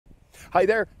Hi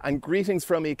there, and greetings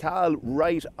from Ical,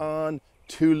 right on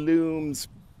Tulum's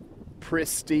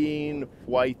pristine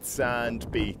white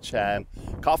sand beach.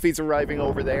 Coffee's arriving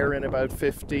over there in about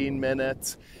 15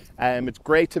 minutes. It's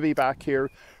great to be back here.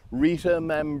 Rita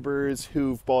members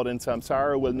who've bought in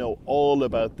Samsara will know all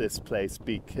about this place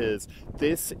because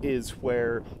this is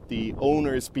where the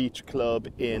Owners Beach Club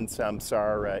in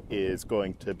Samsara is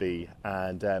going to be.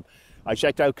 And I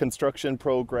checked out construction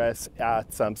progress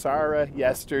at Samsara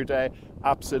yesterday.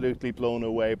 Absolutely blown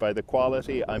away by the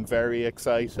quality. I'm very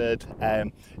excited.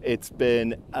 It's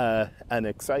been an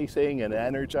exciting and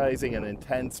energizing and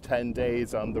intense 10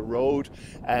 days on the road.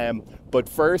 But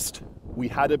first, we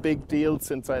had a big deal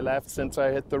since I left, since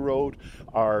I hit the road.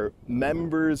 Our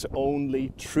members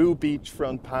only True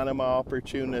Beachfront Panama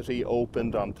opportunity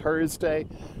opened on Thursday.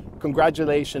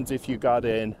 Congratulations if you got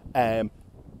in.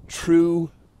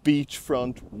 True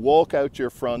beachfront, walk out your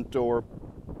front door,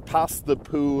 past the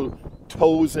pool,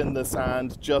 toes in the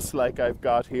sand, just like I've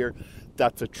got here.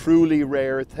 That's a truly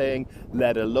rare thing,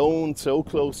 let alone so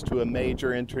close to a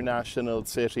major international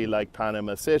city like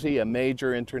Panama City, a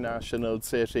major international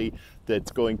city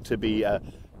that's going to be a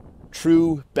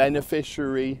true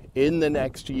beneficiary in the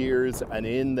next years and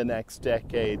in the next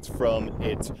decades from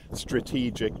its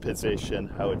strategic position,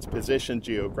 how it's positioned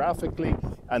geographically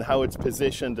and how it's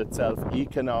positioned itself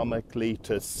economically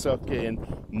to suck in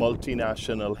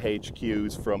multinational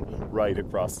HQs from right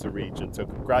across the region. So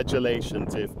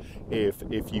congratulations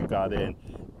if you got in.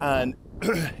 And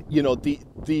you know,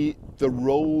 the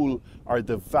role or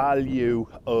the value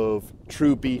of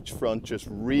True Beachfront just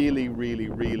really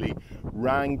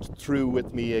rang through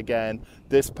with me again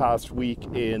this past week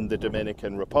in the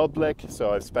Dominican Republic.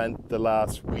 So I've spent the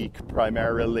last week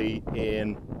primarily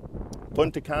in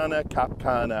Punta Cana, Cap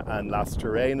Cana and Las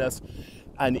Terrenas.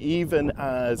 And even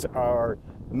as our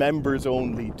members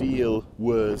only deal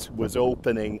was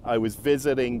opening, I was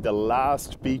visiting the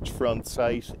last beachfront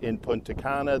site in Punta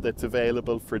Cana that's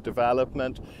available for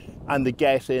development, and the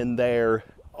get in there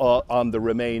on the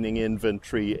remaining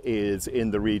inventory is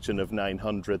in the region of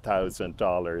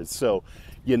 $900,000. So,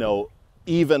 you know,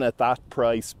 even at that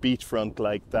price, beachfront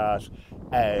like that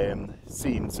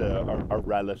seems a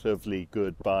relatively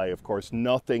good buy. Of course,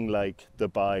 nothing like the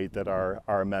buy that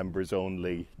our members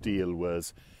only deal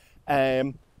was.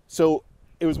 So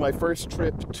it was my first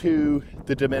trip to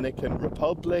the Dominican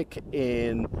Republic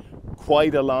in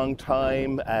quite a long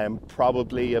time,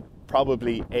 probably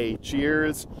 8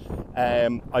 years.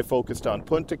 I focused on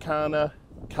Punta Cana,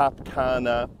 Cap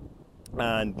Cana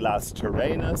and Las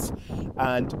Terrenas,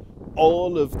 and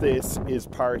all of this is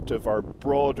part of our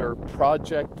broader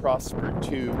Project Prosper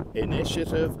 2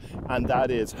 initiative, and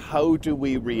that is, how do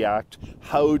we react,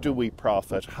 how do we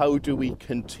profit, how do we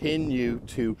continue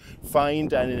to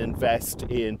find and invest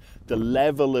in the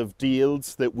level of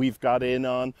deals that we've got in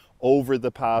on over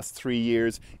the past 3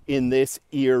 years in this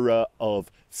era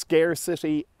of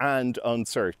scarcity and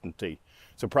uncertainty.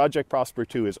 So Project Prosper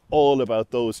 2 is all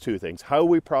about those two things. How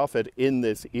we profit in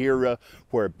this era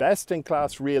where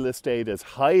best-in-class real estate is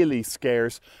highly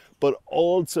scarce, but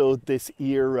also this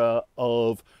era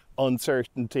of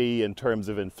uncertainty in terms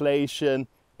of inflation,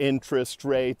 interest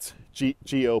rates,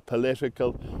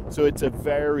 geopolitical. So it's a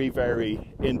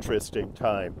very interesting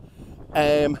time.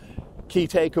 Key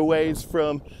takeaways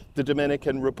from the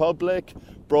Dominican Republic.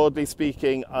 Broadly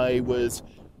speaking, I was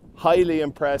highly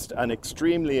impressed and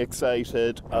extremely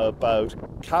excited about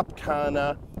Cap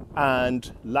Cana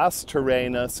and Las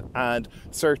Terrenas and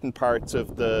certain parts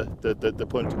of the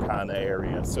Punta Cana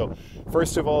area. So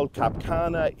first of all, Cap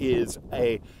Cana is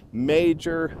a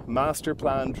major master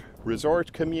planned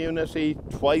resort community,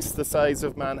 twice the size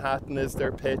of Manhattan is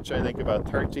their pitch, I think about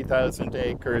 30,000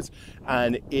 acres,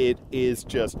 and it is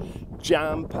just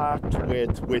jam-packed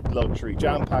with luxury,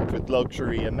 jam-packed with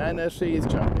luxury amenities,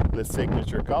 jam-packed with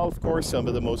signature golf course, some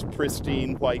of the most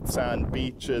pristine white sand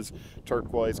beaches,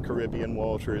 turquoise Caribbean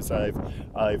waters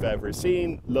I've ever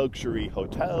seen, luxury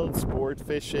hotels, sport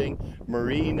fishing,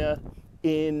 marina.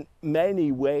 In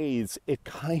many ways, it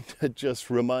kind of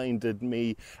just reminded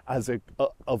me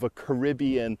of a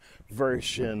Caribbean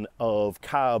version of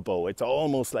Cabo. It's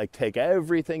almost like take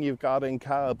everything you've got in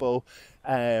Cabo,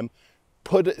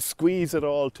 squeeze it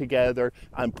all together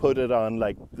and put it on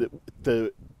like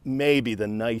maybe the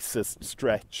nicest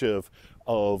stretch of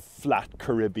flat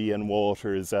Caribbean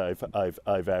waters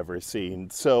I've ever seen.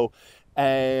 So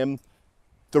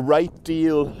the right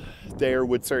deal there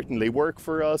would certainly work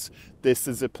for us. This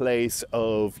is a place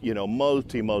of, you know,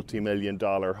 multi-million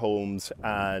dollar homes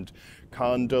and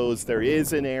condos. There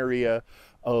is an area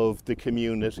of the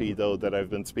community, though, that I've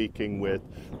been speaking with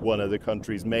one of the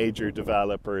country's major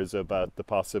developers about the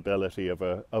possibility of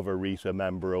a RITA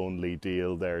member only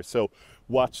deal there. So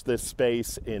watch this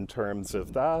space in terms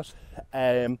of that.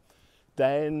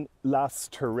 Then Las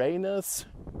Terrenas.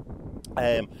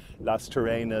 Las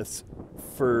Terrenas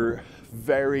for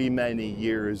very many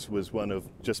years was one of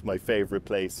just my favorite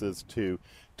places to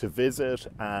visit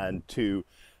and to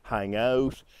hang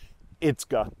out. It's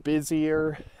got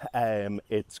busier,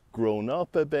 it's grown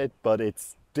up a bit, but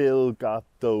it's still got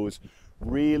those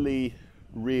really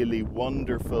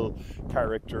wonderful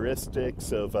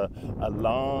characteristics of a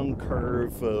long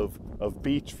curve of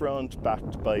beachfront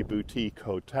backed by boutique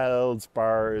hotels,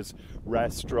 bars,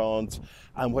 restaurants,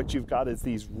 and what you've got is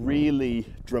these really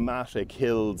dramatic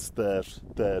hills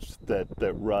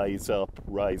that rise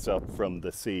up from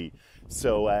the sea.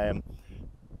 So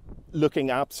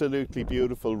looking absolutely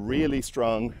beautiful, really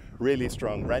strong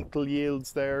rental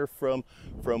yields there from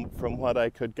what I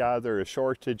could gather, a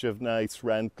shortage of nice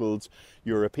rentals,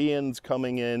 Europeans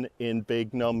coming in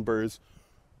big numbers.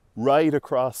 Right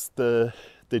across the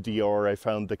Dior, I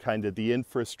found the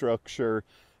infrastructure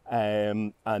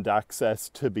and access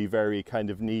to be very kind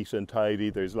of neat and tidy.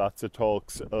 There's lots of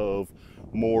talks of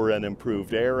more and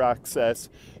improved air access.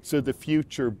 So the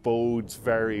future bodes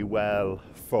very well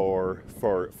for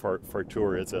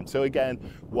tourism. So again,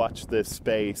 watch this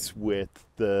space for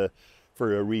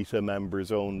a RITA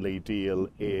members only deal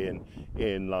in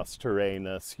Las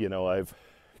Terrenas. You know, I've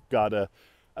got a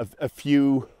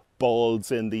few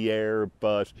balls in the air,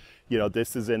 but you know,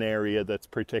 this is an area that's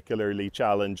particularly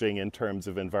challenging in terms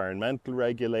of environmental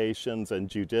regulations and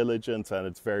due diligence, and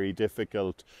it's very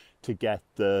difficult to get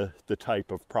the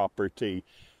type of property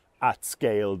at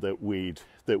scale that we'd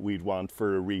want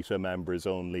for a RITA members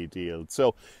only deal.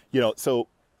 So, you know, so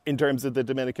in terms of the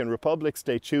Dominican Republic,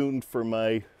 stay tuned for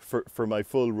my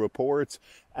full reports.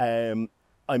 I'm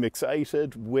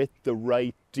excited with the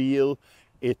right deal.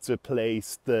 It's a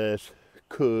place that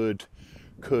could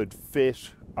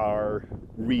fit our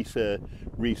RITA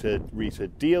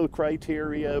deal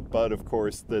criteria, but of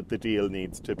course the deal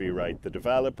needs to be right. The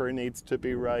developer needs to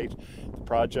be right, the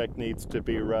project needs to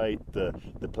be right, the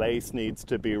place needs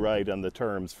to be right, and the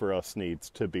terms for us needs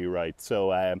to be right.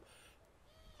 So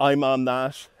I'm on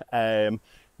that.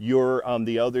 You're on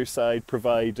the other side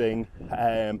providing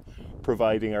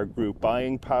our group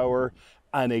buying power,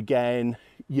 and again,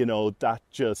 you know, that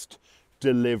just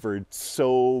delivered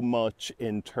so much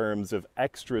in terms of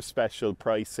extra special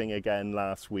pricing again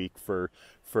last week for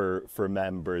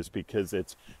members, because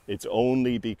it's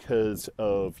only because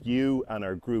of you and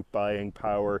our group buying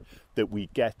power that we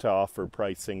get to offer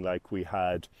pricing like we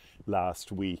had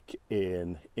last week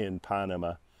in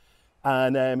Panama.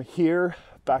 And here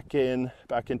back in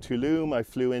Tulum, I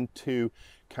flew into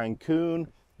Cancun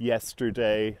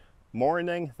yesterday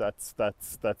morning. That's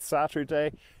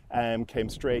Saturday. Came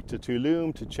straight to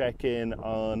Tulum to check in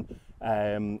on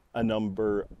a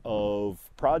number of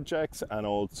projects and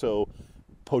also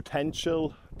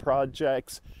potential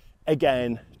projects.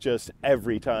 Again, just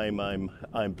every time I'm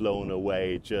blown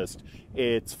away. Just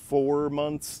it's 4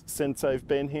 months since I've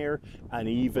been here, and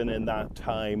even in that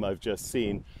time I've just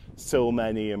seen so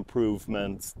many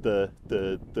improvements. There's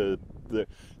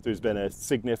been a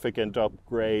significant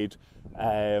upgrade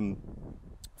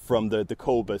from the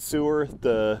Cabo sewer,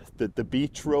 the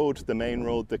beach road, the main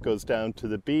road that goes down to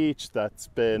the beach, that's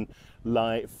been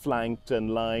flanked and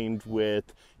lined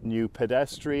with new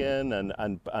pedestrian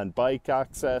and bike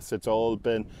access. It's all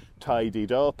been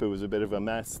tidied up. It was a bit of a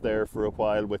mess there for a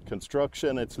while with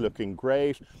construction. It's looking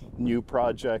great. New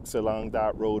projects along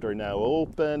that road are now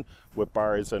open with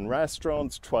bars and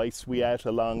restaurants. Twice we ate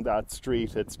along that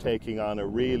street. It's taking on a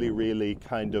really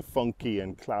kind of funky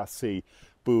and classy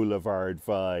boulevard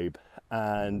vibe,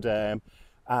 and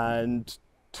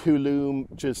Tulum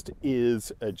just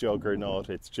is a juggernaut.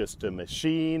 It's just a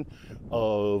machine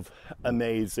of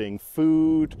amazing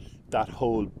food, that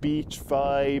whole beach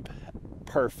vibe,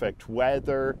 perfect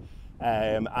weather,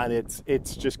 and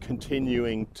it's just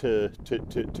continuing to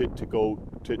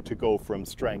go from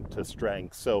strength to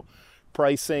strength. So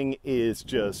pricing is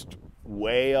just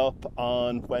way up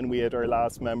on when we had our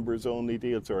last members only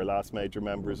deal. So our last major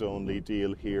members only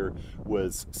deal here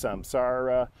was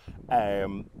Samsara.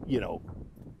 You know,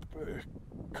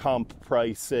 comp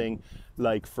pricing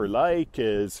like for like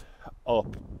is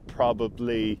up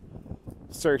probably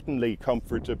certainly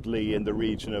comfortably in the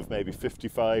region of maybe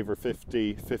 55 or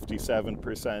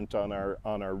 57%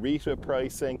 on our RITA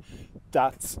pricing.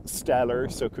 that's stellar.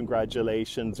 So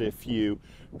congratulations if you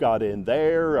got in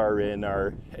there, or in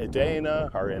our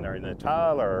Edena, or in our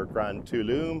Natal, or our Grand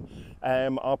Tulum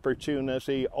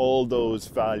opportunity. All those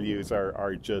values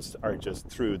are just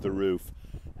through the roof.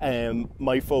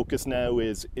 My focus now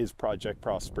is Project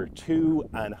Prosper 2,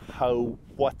 and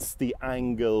what's the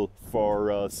angle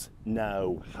for us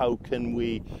now? How can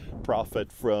we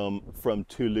profit from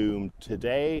Tulum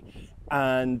today?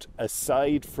 And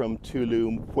aside from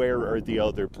Tulum, where are the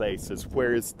other places?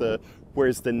 Where's the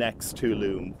next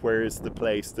Tulum? Where's the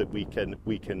place that we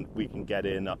can get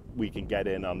in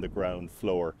on the ground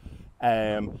floor?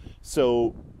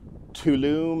 So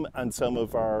Tulum and some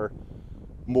of our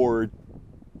more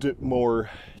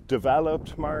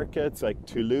developed markets like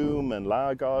Tulum and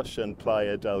Lagos and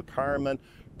Playa del Carmen,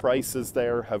 prices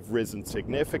there have risen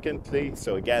significantly.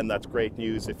 So again, that's great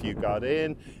news if you got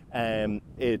in.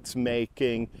 It's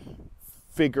making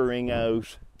figuring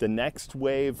out the next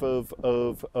wave of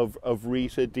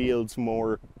RETA deals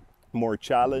more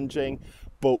challenging.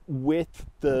 But with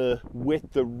the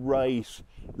right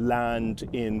land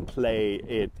in play,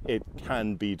 it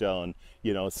can be done.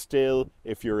 You know, still,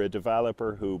 if you're a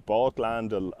developer who bought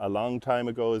land a long time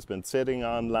ago, has been sitting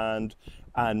on land,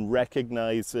 and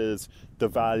recognizes the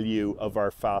value of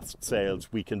our fast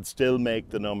sales, we can still make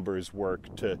the numbers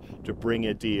work to bring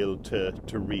a deal to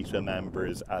RETA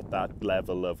members at that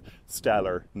level of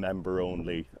stellar member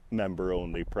only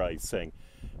pricing.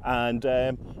 And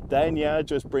then, yeah,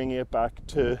 just bringing it back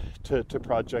to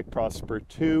Project Prosper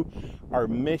 2. Our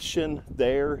mission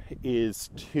there is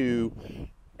to,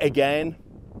 again,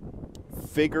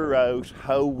 figure out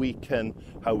how we can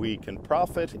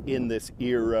profit in this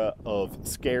era of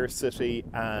scarcity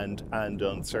and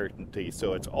uncertainty.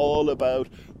 So it's all about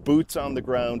boots on the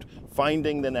ground,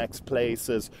 finding the next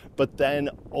places, but then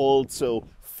also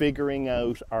figuring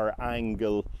out our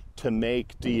angle to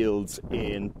make deals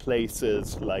in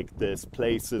places like this,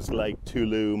 places like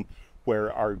Tulum,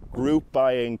 where our group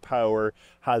buying power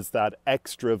has that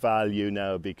extra value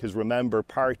now. Because remember,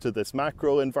 part of this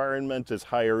macro environment is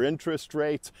higher interest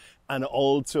rates, and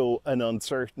also an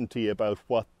uncertainty about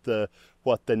what the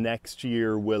next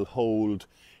year will hold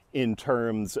in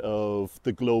terms of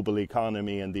the global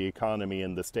economy and the economy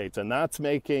in the States. And that's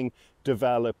making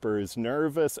developers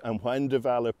nervous. And when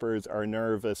developers are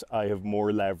nervous, I have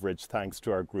more leverage thanks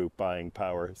to our group buying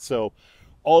power. So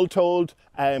all told,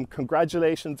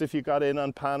 congratulations if you got in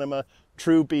on Panama.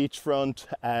 True beachfront.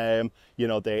 You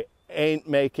know, they ain't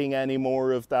making any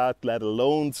more of that, let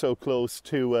alone so close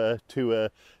to a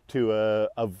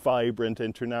vibrant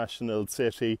international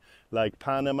city like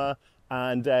Panama.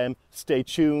 And stay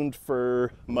tuned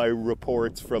for my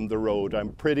reports from the road.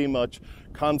 I'm pretty much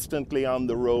constantly on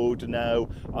the road now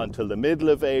until the middle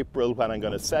of April, when I'm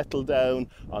going to settle down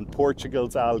on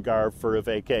Portugal's Algarve for a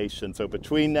vacation. So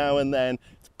between now and then,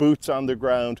 it's boots on the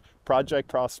ground, Project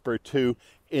Prosper 2,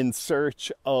 in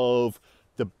search of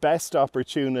the best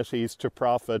opportunities to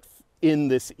profit in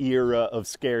this era of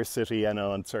scarcity and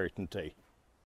uncertainty.